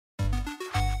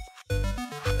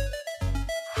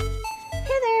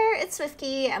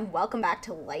Swiftkey, and welcome back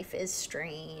to Life is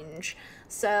Strange.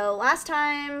 So last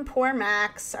time, poor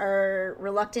Max, our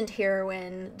reluctant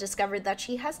heroine, discovered that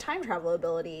she has time travel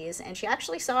abilities, and she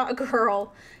actually saw a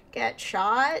girl get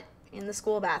shot in the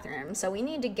school bathroom. So we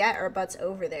need to get our butts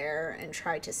over there and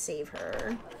try to save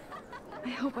her. I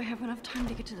hope I have enough time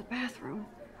to get to the bathroom.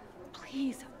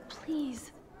 Please,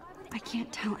 please. I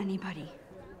can't tell anybody.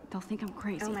 They'll think I'm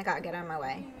crazy. Oh my god, get out of my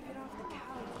way.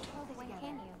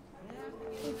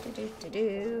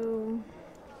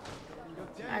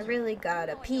 I really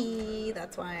gotta pee,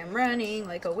 that's why I'm running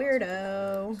like a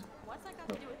weirdo.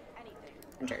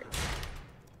 Enter.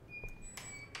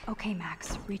 Okay,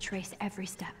 Max, retrace every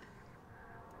step.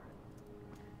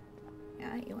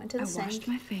 Yeah, you went to the sink. I washed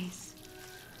my face.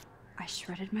 I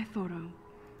shredded my photo.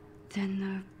 Then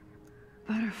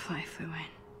the butterfly flew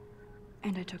in.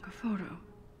 And I took a photo.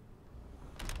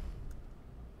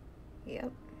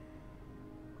 Yep.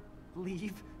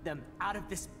 Leave them out of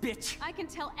this bitch! I can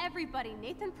tell everybody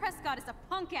Nathan Prescott is a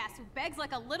punk ass who begs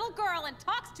like a little girl and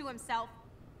talks to himself.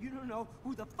 You don't know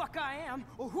who the fuck I am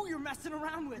or who you're messing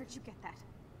around with. Where'd you get that?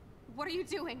 What are you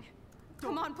doing?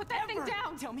 Come on, put that thing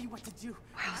down! Tell me what to do.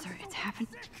 Wowzer, it's happened.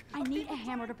 I need a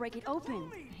hammer to break it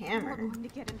open. Hammer? We're going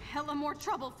to get in hella more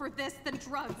trouble for this than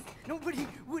drugs. Nobody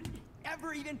would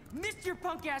ever even miss your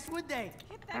punk ass, would they?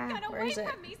 Get that gun away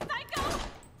from me, psycho!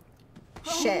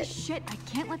 Shit. Holy shit, I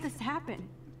can't let this happen.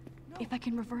 If I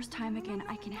can reverse time again,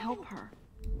 I can help her.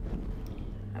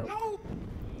 Oh. No!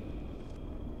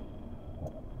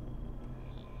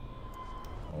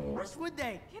 Or would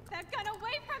they? Get that gun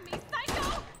away from me,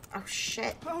 psycho! Oh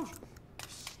shit. Oh.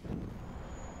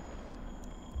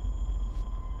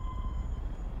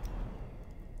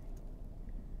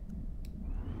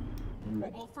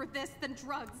 More for this than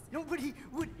drugs. Nobody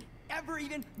would ever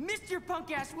even miss your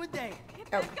punk ass, would they?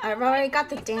 Oh, I've already got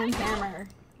the damn hammer.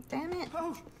 Damn it.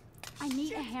 Oh. I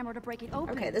need a hammer to break it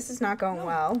open. Okay, this is not going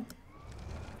well.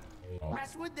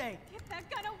 Ass, would they? Get that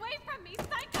gun away from me,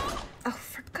 psycho! Oh,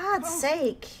 for God's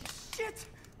sake. Shit!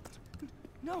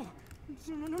 No.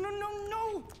 No, no, no, no,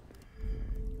 no!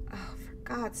 Oh, for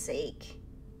God's sake.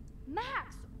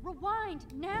 Max, rewind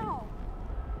now.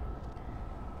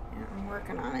 Yeah, I'm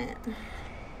working on it.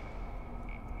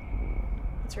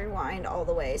 Let's rewind all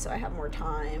the way so I have more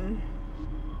time.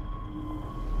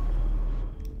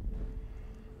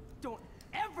 Don't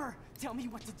ever tell me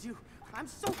what to do. I'm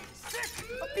so sick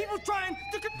of people trying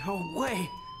to... No way.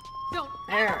 Don't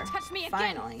There, ever touch me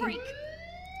again, finally. freak!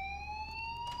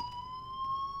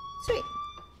 Sweet.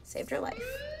 Saved her life.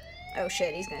 Oh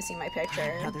shit, he's gonna see my picture.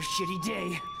 Another shitty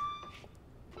day.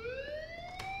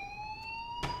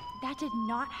 That did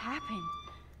not happen.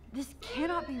 This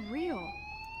cannot be real.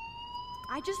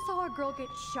 I just saw a girl get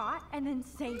shot and then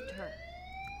saved her.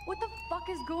 What the fuck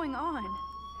is going on?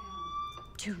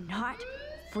 Do not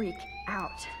freak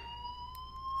out.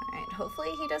 Alright,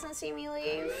 hopefully he doesn't see me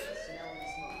leave.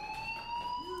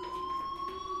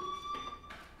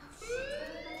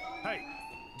 Hey,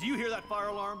 do you hear that fire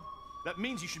alarm? That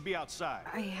means you should be outside.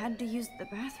 I had to use the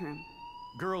bathroom.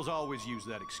 Girls always use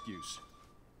that excuse.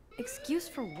 Excuse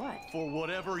for what? For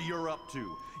whatever you're up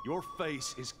to, your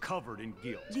face is covered in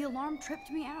guilt. The alarm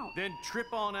tripped me out. Then trip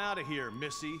on out of here,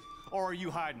 Missy. Or are you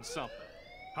hiding something?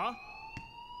 Huh?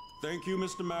 Thank you,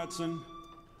 Mr. Madsen.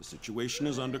 The situation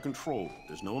is under control.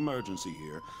 There's no emergency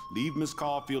here. Leave Miss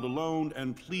Caulfield alone,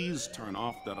 and please turn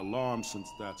off that alarm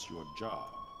since that's your job.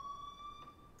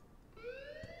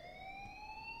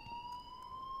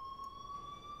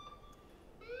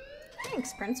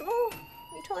 Thanks, Principal.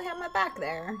 You totally have my back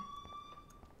there.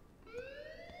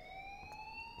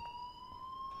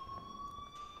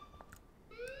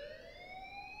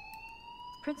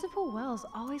 Principal Wells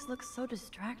always looks so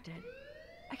distracted.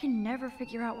 I can never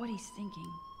figure out what he's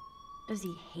thinking. Does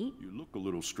he hate? You look a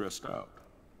little stressed out.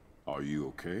 Are you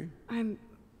okay? I'm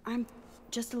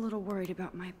just a little worried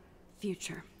about my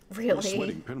future. You're Really?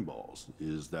 sweating pinballs.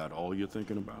 Is that all you're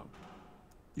thinking about?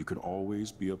 You can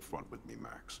always be upfront with me,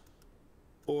 Max.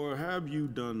 Or have you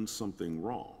done something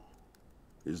wrong?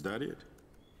 Is that it?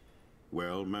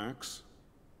 Well, Max,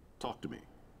 talk to me.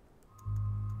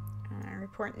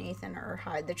 Report Nathan or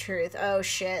hide the truth. Oh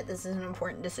shit, this is an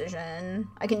important decision.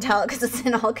 I can tell it because it's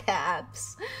in all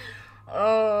caps.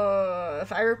 Oh,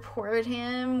 if I report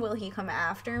him, will he come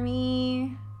after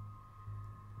me?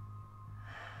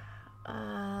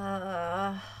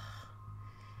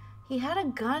 He had a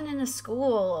gun in a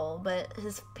school, but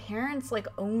his parents like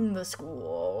own the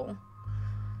school.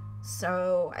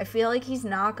 So I feel like he's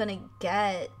not gonna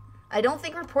get... I don't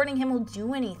think reporting him will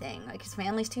do anything. Like, his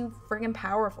family's too friggin'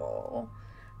 powerful.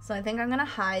 So I think I'm gonna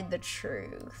hide the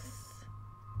truth.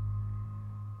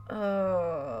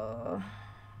 Oh,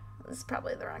 this is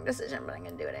probably the wrong decision, but I'm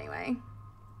gonna do it anyway.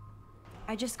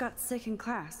 I just got sick in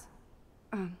class.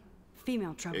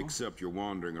 Female trouble. Except you're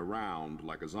wandering around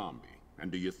like a zombie.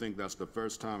 And do you think that's the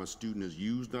first time a student has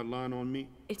used that line on me?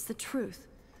 It's the truth.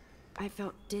 I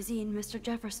felt dizzy in Mr.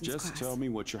 Jefferson's class. Just tell me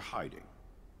what you're hiding.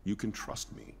 You can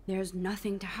trust me. There's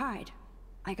nothing to hide.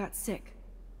 I got sick.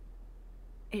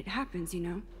 It happens, you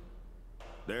know.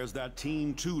 There's that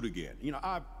teen toot again. You know,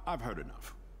 I've heard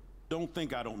enough. Don't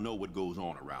think I don't know what goes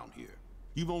on around here.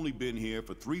 You've only been here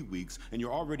for 3 weeks and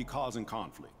you're already causing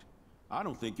conflict. I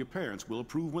don't think your parents will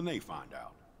approve when they find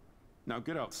out. Now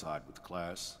get outside with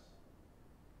class.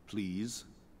 Please.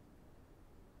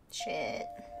 Shit.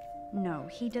 No,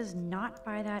 he does not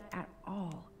buy that at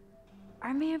all.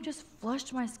 I may have just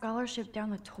flushed my scholarship down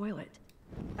the toilet.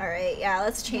 Alright, yeah,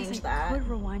 let's change that. I could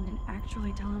rewind and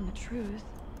actually tell him the truth.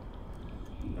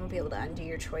 You won't be able to undo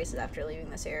your choices after leaving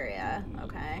this area.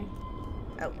 Okay.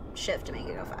 Oh, shift to make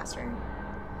it go faster.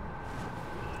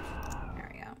 There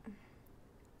we go.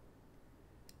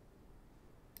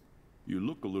 You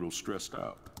look a little stressed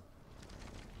out.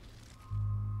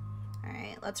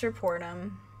 Alright, let's report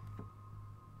him.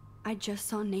 I just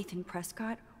saw Nathan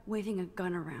Prescott waving a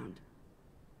gun around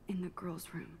in the girls'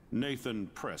 room. Nathan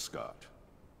Prescott.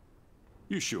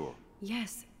 You sure?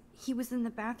 Yes, he was in the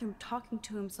bathroom talking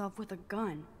to himself with a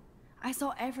gun. I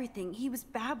saw everything. He was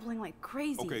babbling like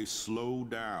crazy. Okay, slow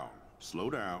down. Slow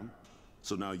down.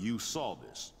 So now you saw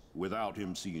this without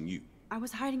him seeing you. I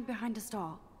was hiding behind a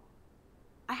stall.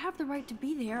 I have the right to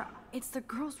be there. It's the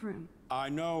girls' room. I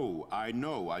know.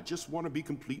 I just want to be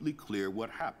completely clear what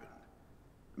happened.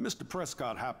 Mr.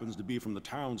 Prescott happens to be from the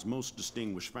town's most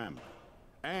distinguished family.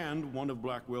 And one of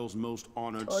Blackwell's most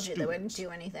honored Told you students. they wouldn't do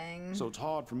anything. So it's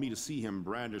hard for me to see him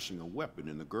brandishing a weapon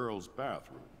in the girls'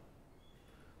 bathroom.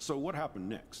 So what happened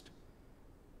next?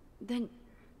 Then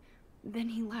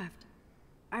he left.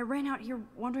 I ran out here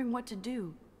wondering what to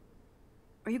do.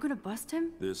 Are you gonna bust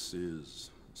him? This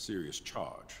is a serious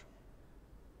charge.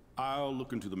 I'll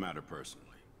look into the matter personally.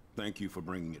 Thank you for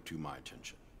bringing it to my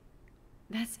attention.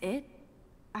 That's it?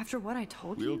 After what I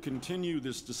told you? We'll continue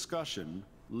this discussion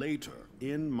later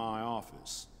in my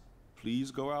office. Please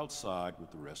go outside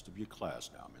with the rest of your class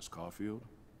now, Miss Caulfield.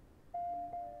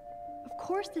 Of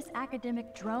course this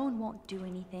academic drone won't do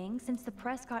anything since the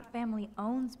Prescott family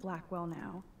owns Blackwell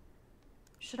now.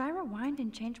 Should I rewind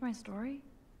and change my story?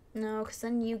 No, because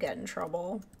then you get in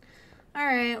trouble.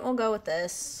 Alright, we'll go with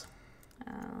this.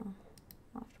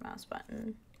 Left mouse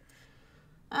button.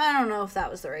 I don't know if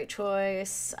that was the right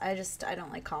choice. I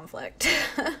don't like conflict.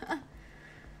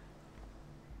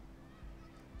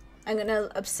 I'm gonna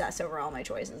obsess over all my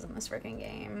choices in this freaking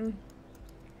game.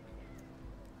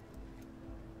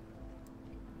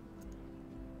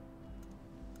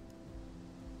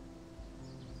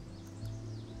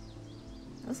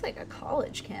 Looks like a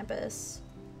college campus.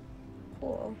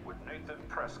 Cool. With Nathan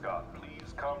Prescott,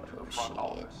 please come to the front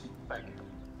office. Thank you.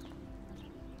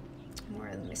 More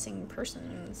of the missing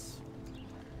persons.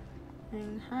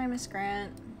 And hi, Miss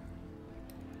Grant.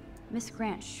 Miss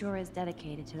Grant sure is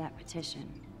dedicated to that petition.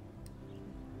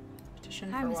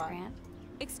 Petition Hi, for Miss what? Grant.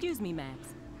 Excuse me,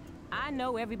 Max. I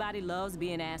know everybody loves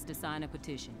being asked to sign a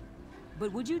petition,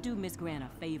 but would you do Miss Grant a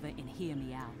favor and hear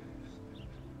me out?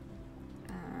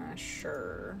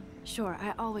 Sure. Sure,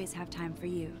 I always have time for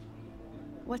you.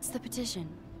 What's the petition?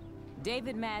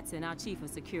 David Madsen, our chief of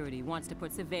security, wants to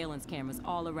put surveillance cameras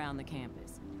all around the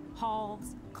campus.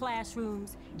 Halls,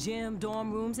 classrooms, gym,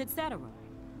 dorm rooms, etc.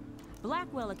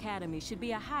 Blackwell Academy should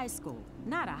be a high school,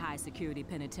 not a high-security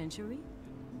penitentiary.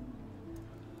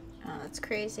 Oh, that's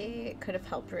crazy. It could have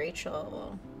helped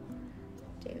Rachel.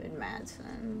 David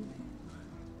Madsen.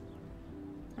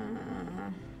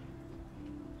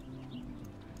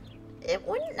 It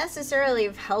wouldn't necessarily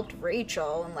have helped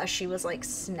Rachel unless she was, like,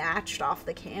 snatched off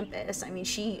the campus. I mean,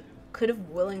 she could have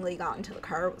willingly gotten to the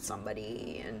car with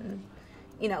somebody, and,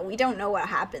 you know, we don't know what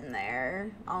happened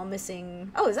there. All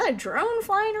missing... Oh, is that a drone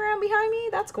flying around behind me?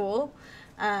 That's cool.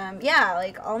 Yeah,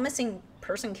 like, all missing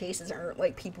person cases are,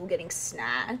 like, people getting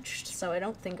snatched, so I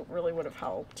don't think it really would have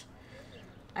helped.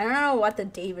 I don't know what the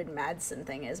David Madsen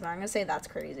thing is, but I'm gonna say that's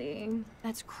crazy.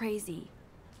 That's crazy.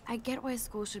 I get why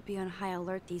school should be on high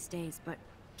alert these days, but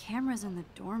cameras in the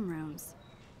dorm rooms...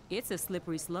 It's a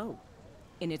slippery slope,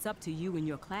 and it's up to you and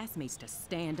your classmates to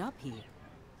stand up here.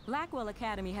 Blackwell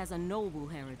Academy has a noble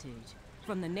heritage,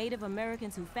 from the Native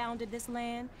Americans who founded this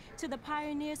land to the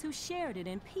pioneers who shared it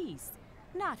in peace,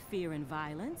 not fear and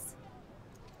violence.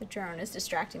 The drone is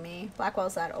distracting me.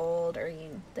 Blackwell's that old, or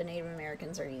the Native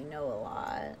Americans, or you know a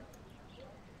lot.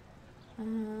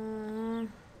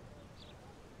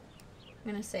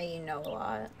 I'm gonna say you know a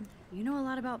lot. You know a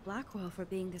lot about Blackwell for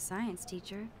being the science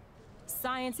teacher.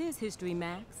 Science is history,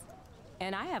 Max.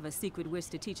 And I have a secret wish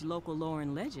to teach local lore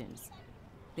and legends.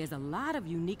 There's a lot of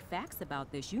unique facts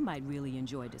about this you might really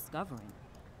enjoy discovering.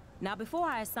 Now, before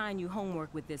I assign you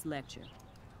homework with this lecture,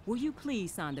 will you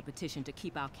please sign the petition to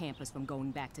keep our campus from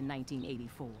going back to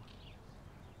 1984?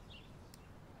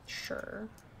 Sure.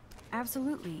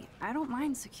 Absolutely. I don't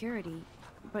mind security,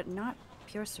 but not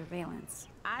pure surveillance.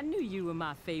 I knew you were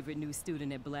my favorite new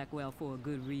student at Blackwell for a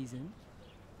good reason.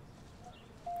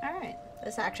 Alright.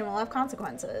 This action will have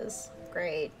consequences.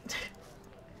 Great.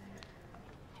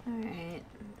 Alright.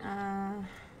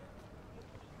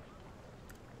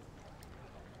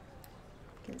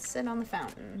 Can sit on the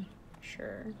fountain.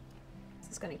 Sure. Is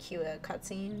this gonna cue a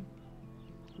cutscene?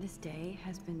 This day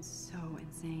has been so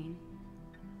insane.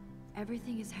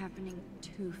 Everything is happening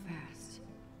too fast.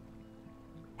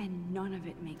 And none of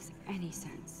it makes any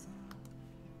sense.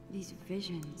 These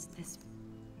visions, this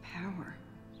power.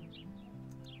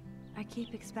 I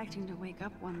keep expecting to wake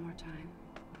up one more time.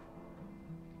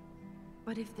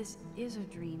 But if this is a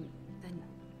dream, then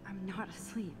I'm not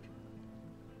asleep.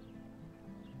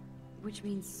 Which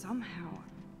means somehow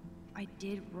I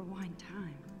did rewind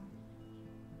time.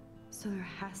 So there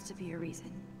has to be a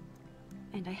reason.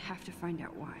 And I have to find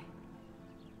out why.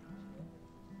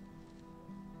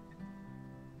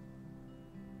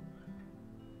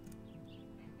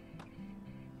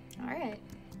 Alright.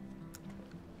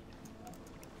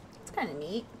 It's kind of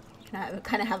neat. Can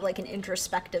kind of have like an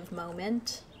introspective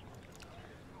moment.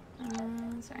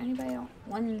 Is there anybody else?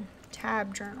 One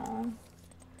tab journal.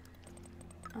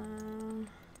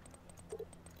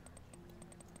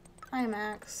 Hi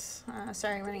Max.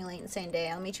 Sorry, running late, insane day.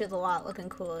 I'll meet you at the lot looking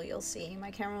cool, you'll see. My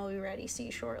camera will be ready, see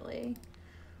you shortly.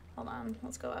 Hold on,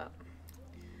 let's go up.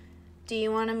 Do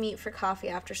you want to meet for coffee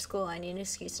after school? I need an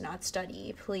excuse to not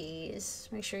study, please.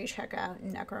 Make sure you check out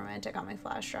Necromantic on my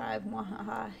flash drive.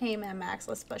 Mwahaha. Hey man, Max,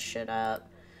 let's bust shit up.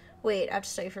 Wait, I have to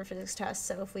study for physics tests,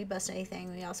 so if we bust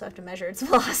anything, we also have to measure its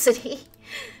velocity.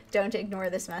 Don't ignore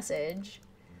this message.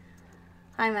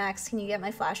 Hi Max, can you get my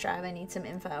flash drive? I need some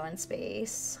info in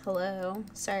space. Hello?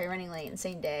 Sorry, running late,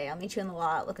 insane day. I'll meet you in the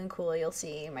lot, looking cool, you'll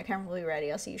see. My camera will be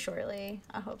ready, I'll see you shortly.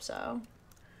 I hope so.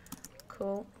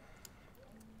 Cool.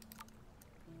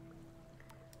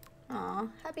 Aw,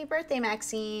 happy birthday,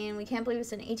 Maxine. We can't believe it's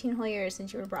been 18 whole years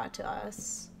since you were brought to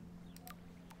us.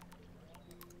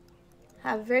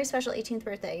 Have a very special 18th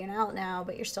birthday. You're not out now,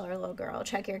 but you're still our little girl.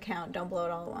 Check your account. Don't blow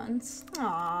it all at once.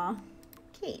 Aw,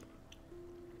 Kate.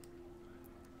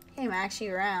 Hey, Max,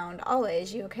 you around?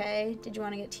 Always. You okay? Did you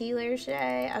want to get tea later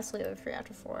today? Absolutely free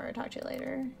after 4. Talk to you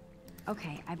later.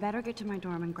 Okay, I better get to my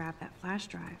dorm and grab that flash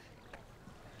drive.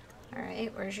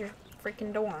 Alright, where's your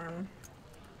freaking dorm?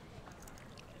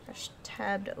 Fresh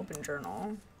tab to open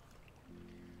journal.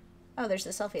 Oh, there's the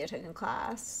selfie I took in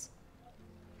class.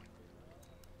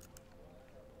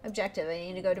 Objective, I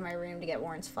need to go to my room to get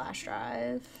Warren's flash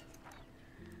drive.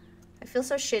 I feel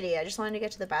so shitty. I just wanted to get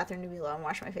to the bathroom to be alone and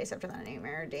wash my face after that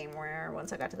nightmare day where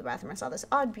once I got to the bathroom I saw this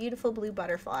odd, beautiful blue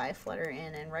butterfly flutter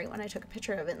in, and right when I took a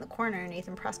picture of it in the corner,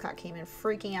 Nathan Prescott came in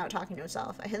freaking out talking to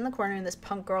himself. I hid in the corner and this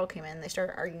punk girl came in. They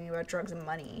started arguing about drugs and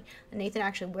money. And Nathan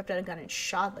actually whipped out a gun and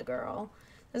shot the girl.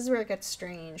 This is where it gets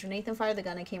strange. When Nathan fired the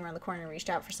gun, I came around the corner and reached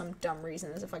out for some dumb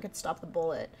reason, as if I could stop the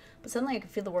bullet. But suddenly I could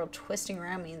feel the world twisting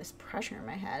around me and this pressure in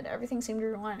my head. Everything seemed to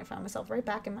rewind. I found myself right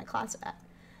back in my class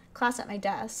at my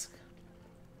desk.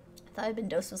 I thought I'd been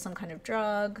dosed with some kind of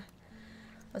drug.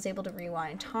 I was able to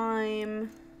rewind time.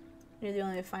 I knew the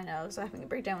only way to find out I was having a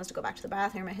breakdown was to go back to the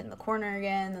bathroom. I hid in the corner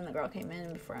again. Then the girl came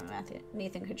in before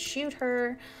Nathan could shoot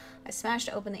her. I smashed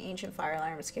open the ancient fire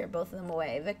alarm and scared both of them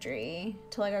away. Victory.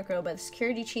 Till I got grilled by the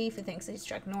security chief who thinks he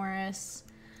struck Norris.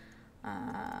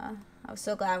 I was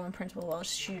so glad when Principal Wells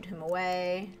shooed him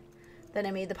away. Then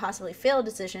I made the possibly failed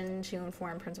decision to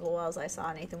inform Principal Wells I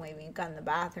saw Nathan waving a gun in the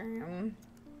bathroom.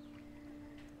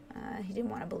 He didn't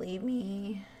want to believe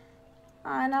me.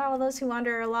 Not all those who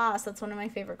wander are lost. That's one of my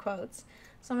favorite quotes.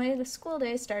 So my school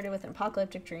day started with an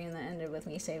apocalyptic dream that ended with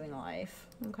me saving a life.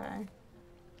 Okay.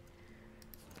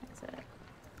 That's it.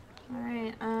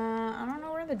 Alright, I don't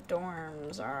know where the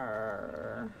dorms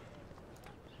are.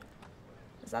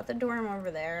 Is that the dorm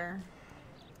over there?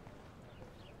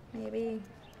 Maybe?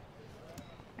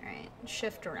 Alright,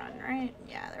 shift run, right?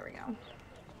 Yeah, there we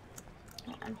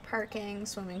go. And parking,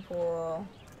 swimming pool.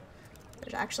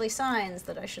 There's actually signs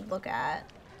that I should look at.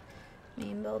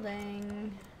 Main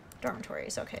building.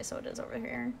 Dormitories. Okay, so it is over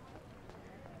here.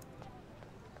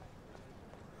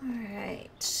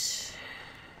 Alright.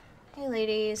 Hey,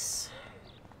 ladies.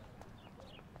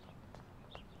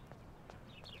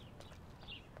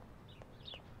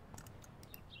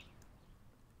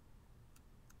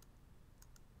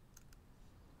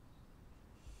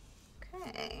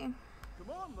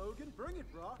 on, Logan. Bring it,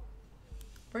 brah.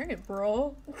 Bring it,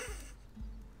 bro.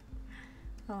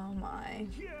 Oh my.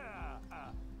 Yeah.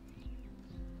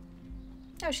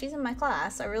 Oh, she's in my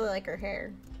class. I really like her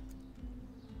hair.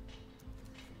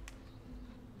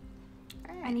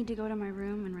 I need to go to my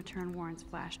room and return Warren's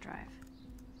flash drive.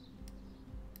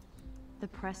 The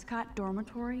Prescott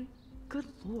dormitory? Good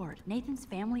lord, Nathan's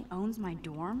family owns my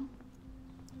dorm?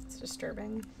 It's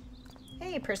disturbing.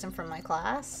 Hey, person from my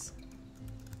class.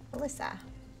 Alyssa.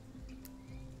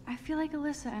 I feel like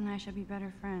Alyssa and I should be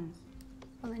better friends.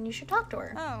 Well, then you should talk to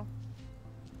her. Oh.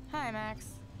 Hi, Max.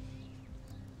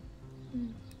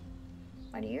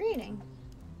 What are you reading?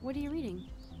 What are you reading?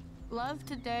 Love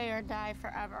today or die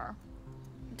forever.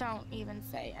 Don't even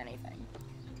say anything.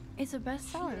 It's a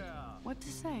bestseller. Yeah. What to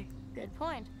say? Good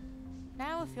point.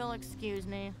 Now if you'll excuse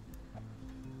me.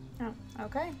 Oh,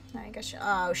 okay. I guess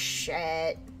oh,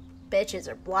 shit. Bitches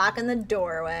are blocking the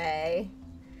doorway.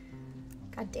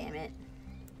 God damn it.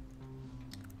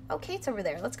 Oh, Kate's over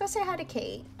there. Let's go say hi to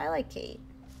Kate. I like Kate.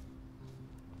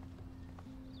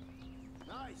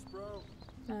 Nice, bro.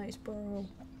 Nice, bro.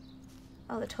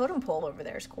 Oh, the totem pole over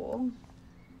there is cool.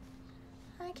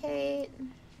 Hi, Kate.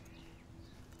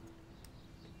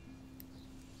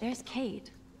 There's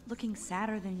Kate, looking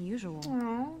sadder than usual.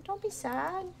 Oh, don't be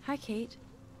sad. Hi, Kate.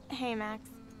 Hey, Max.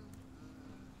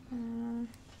 You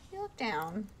look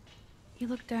down. You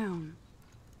look down.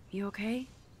 You okay?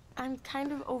 I'm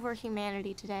kind of over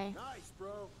humanity today. Nice,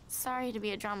 bro. Sorry to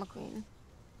be a drama queen.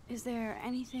 Is there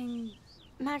anything...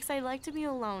 Max, I'd like to be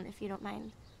alone if you don't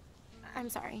mind. I'm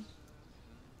sorry.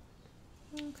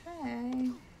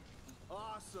 Okay.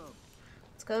 Awesome.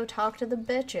 Let's go talk to the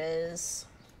bitches.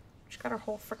 She's got her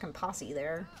whole frickin' posse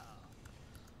there.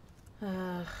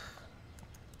 Ugh.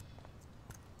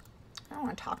 I don't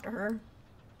want to talk to her.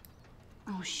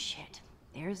 Oh, shit.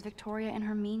 There's Victoria and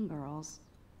her mean girls.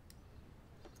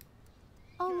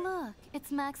 Oh, look,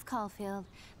 it's Max Caulfield,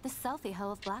 the selfie hoe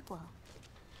of Blackwell.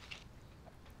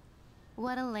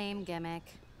 What a lame gimmick.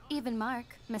 Even Mark,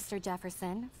 Mr.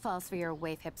 Jefferson, falls for your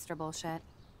waif hipster bullshit.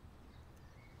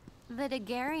 The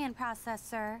Daguerrean process,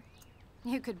 sir.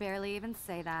 You could barely even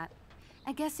say that.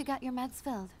 I guess you got your meds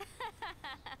filled.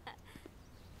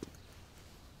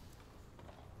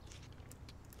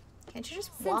 Can't you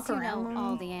just walk Since you around? know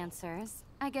all the answers,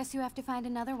 I guess you have to find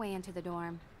another way into the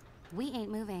dorm. We ain't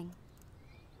moving.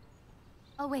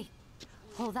 Oh, wait.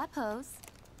 Hold that pose.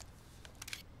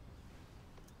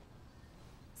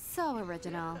 So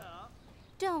original.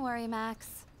 Don't worry,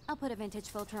 Max. I'll put a vintage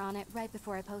filter on it right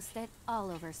before I post it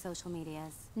all over social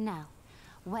medias. Now,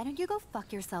 why don't you go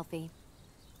fuck your selfie?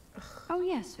 Oh,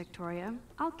 yes, Victoria.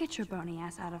 I'll get your bony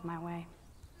ass out of my way.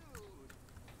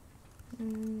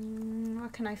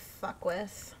 What can I fuck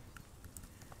with?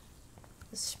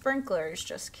 The sprinklers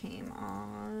just came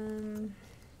on.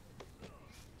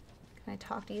 Can I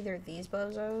talk to either of these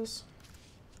bozos?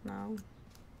 No.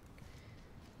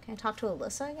 Can I talk to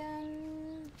Alyssa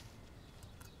again?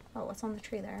 Oh, what's on the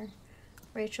tree there?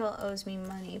 Rachel owes me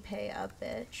money. Pay up,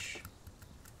 bitch.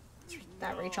 Is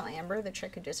that Rachel Amber, the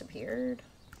chick who disappeared?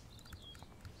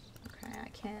 Okay, I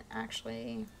can't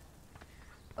actually...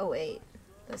 Oh, wait.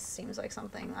 This seems like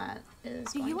something that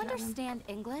is Do going you to happen. understand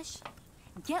English?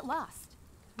 Get lost.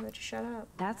 How about you shut up?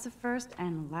 That's the first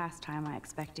and last time I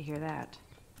expect to hear that.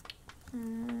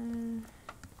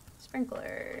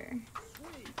 Sprinkler.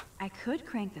 I could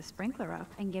crank the sprinkler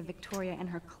up and give Victoria and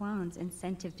her clones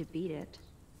incentive to beat it.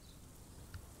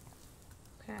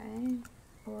 Okay.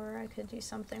 Or I could do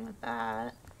something with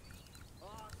that.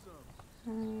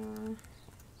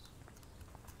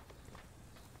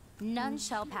 None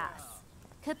shall pass.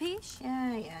 Capiche?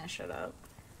 Yeah, shut up.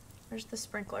 Where's the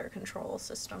sprinkler control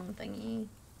system thingy?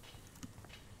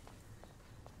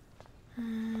 I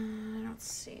don't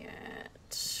see it.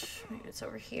 Maybe it's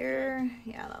over here.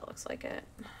 Yeah, that looks like it.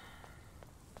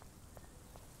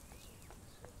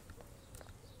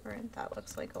 Or that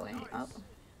looks like going up.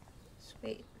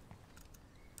 Sweet.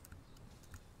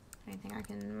 Anything I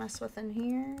can mess with in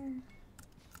here?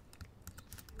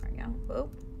 There we go. Whoa.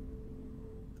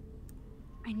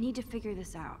 I need to figure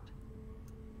this out.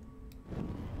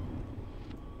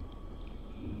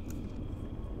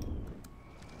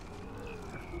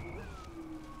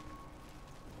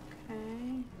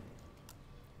 Okay.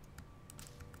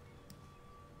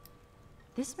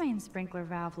 This main sprinkler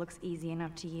valve looks easy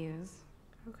enough to use.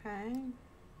 Okay.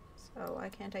 So why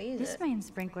can't I use This it? main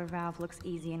sprinkler valve looks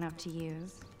easy enough to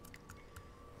use.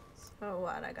 So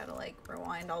what? I gotta like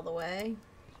rewind all the way.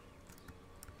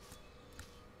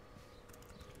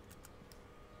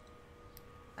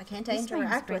 Why can't I This rain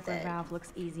interact with sprinkler it? valve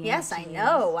looks easy. Yes, enough I to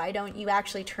know. use. Why don't you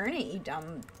actually turn it, you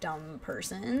dumb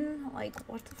person? Like,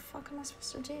 what the fuck am I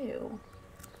supposed to do?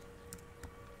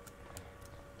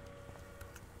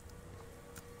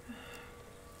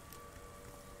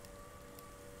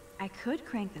 I could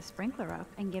crank the sprinkler up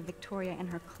and give Victoria and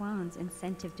her clones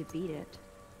incentive to beat it.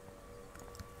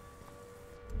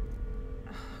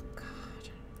 Oh, God.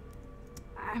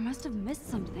 I must have missed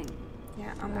something.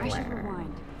 Yeah, I'm I should aware.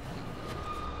 rewind.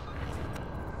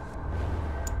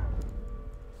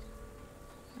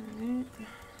 Alright.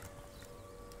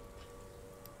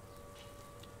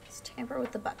 Let's tamper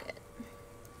with the bucket.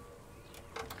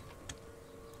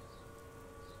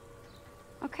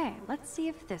 Okay, let's see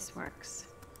if this works.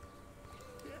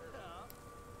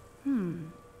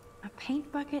 A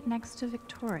paint bucket next to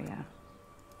Victoria.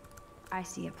 I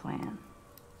see a plan.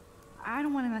 I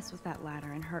don't want to mess with that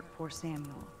ladder and hurt poor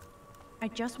Samuel. I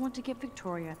just want to get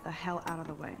Victoria the hell out of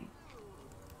the way.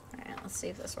 Alright, let's see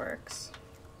if this works.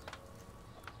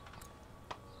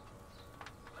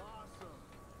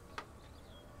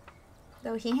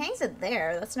 Though he hangs it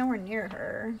there, that's nowhere near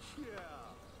her.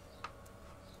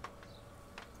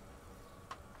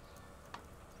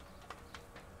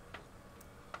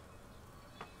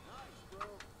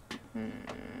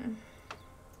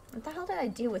 What the hell did I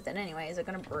do with it anyway? Is it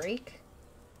gonna break?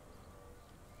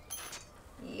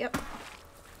 Yep.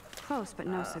 Close, but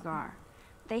no cigar.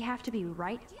 They have to be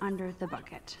right under the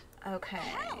bucket. Okay.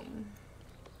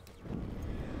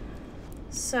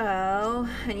 So,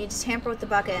 I need to tamper with the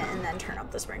bucket and then turn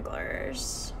up the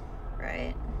sprinklers.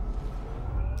 Right?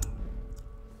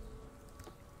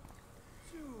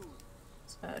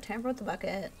 So, tamper with the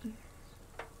bucket.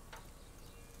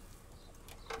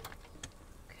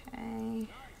 Okay.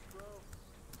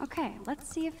 Okay, let's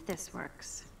see if this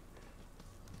works.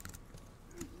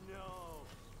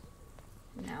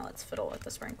 Now let's fiddle with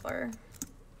the sprinkler.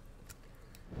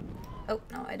 Oh,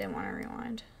 no, I didn't want to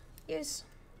rewind. Use.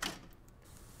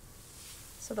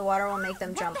 So the water will make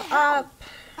them jump up.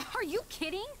 Are you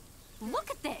kidding? Look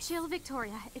at this. Chill,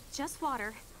 Victoria. It's just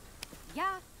water.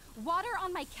 Yeah, water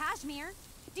on my cashmere.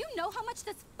 Do you know how much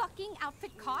this fucking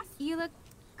outfit costs? You look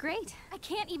great. I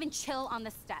can't even chill on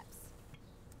the steps.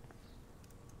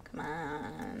 Come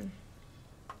on.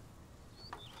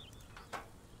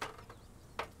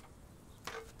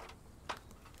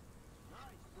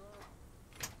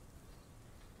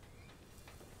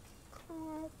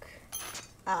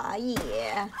 Ah,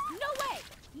 yeah. No way!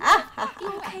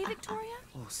 You okay, Victoria?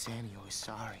 Oh, Samuel is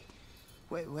sorry.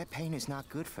 Wet paint is not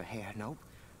good for hair, nope.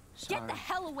 Sorry. Get the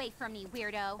hell away from me,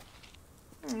 weirdo.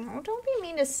 Oh, don't be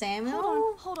mean to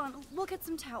Samuel. Hold on. We'll get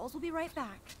some towels. We'll be right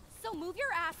back. So move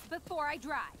your ass before I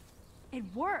dry. It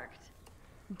worked.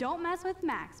 Don't mess with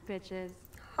Max, bitches.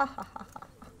 Ha ha ha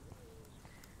ha.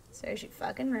 So she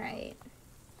fucking right.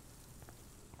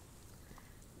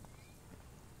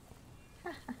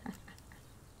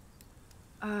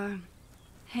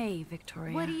 Hey,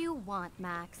 Victoria. What do you want,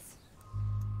 Max?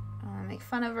 Make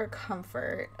fun of her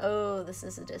comfort. Oh, this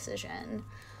is a decision.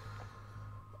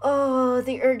 Oh,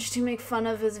 the urge to make fun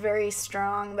of is very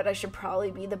strong, but I should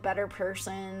probably be the better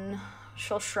person.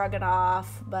 She'll shrug it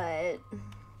off, but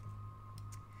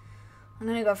I'm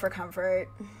gonna go for comfort.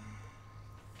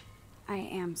 I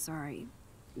am sorry.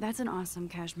 That's an awesome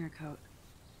cashmere coat.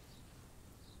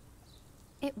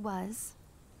 It was.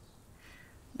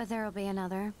 But there'll be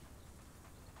another.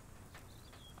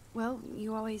 Well,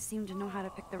 you always seem to know how to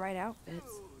pick the right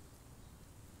outfits.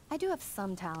 I do have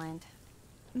some talent.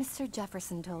 Mr.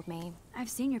 Jefferson told me. I've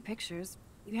seen your pictures.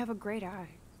 You have a great eye.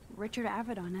 Richard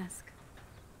Avedon-esque.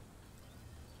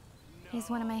 He's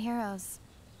one of my heroes.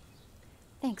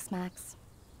 Thanks, Max.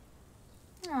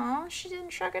 Aw, she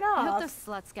didn't shrug it I hope off. those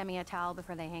sluts get me a towel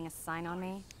before they hang a sign on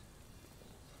me.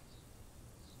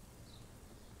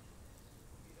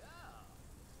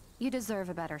 You deserve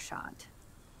a better shot.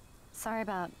 Sorry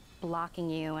about blocking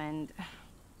you and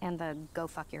the go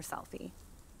fuck yourselfie.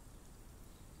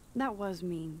 That was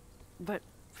mean, but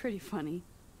pretty funny.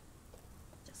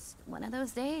 Just one of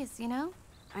those days, you know?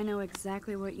 I know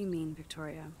exactly what you mean,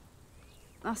 Victoria.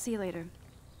 I'll see you later.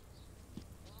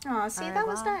 Aw, see, that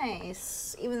was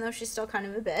nice. Even though she's still kind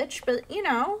of a bitch, but you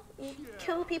know, you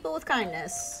kill people with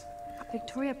kindness.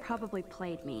 Victoria probably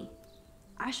played me.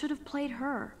 I should have played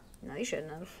her. No, you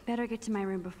shouldn't have. Better get to my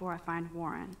room before I find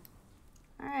Warren.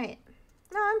 Alright.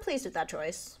 No, I'm pleased with that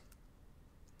choice.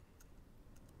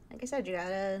 Like I said, you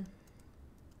gotta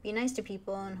be nice to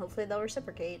people and hopefully they'll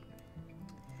reciprocate.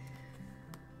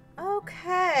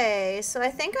 Okay, so I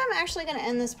think I'm actually going to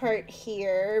end this part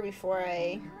here before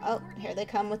I... Oh, here they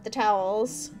come with the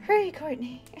towels. Hurry,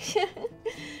 Courtney.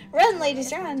 Run,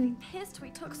 ladies, run. I'm pissed we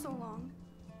took so long.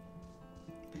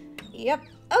 Yep.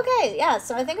 Okay, yeah,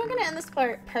 so I think I'm going to end this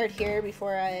part here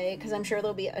before because I'm sure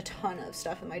there'll be a ton of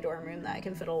stuff in my dorm room that I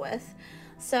can fiddle with.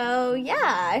 So,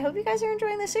 yeah, I hope you guys are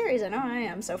enjoying this series. I know I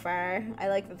am so far. I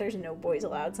like that there's no boys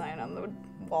allowed sign on the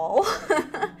wall.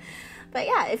 But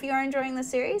yeah, if you are enjoying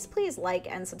this series, please like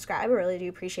and subscribe. I really do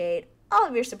appreciate all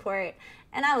of your support.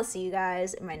 And I will see you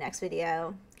guys in my next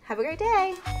video. Have a great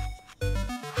day!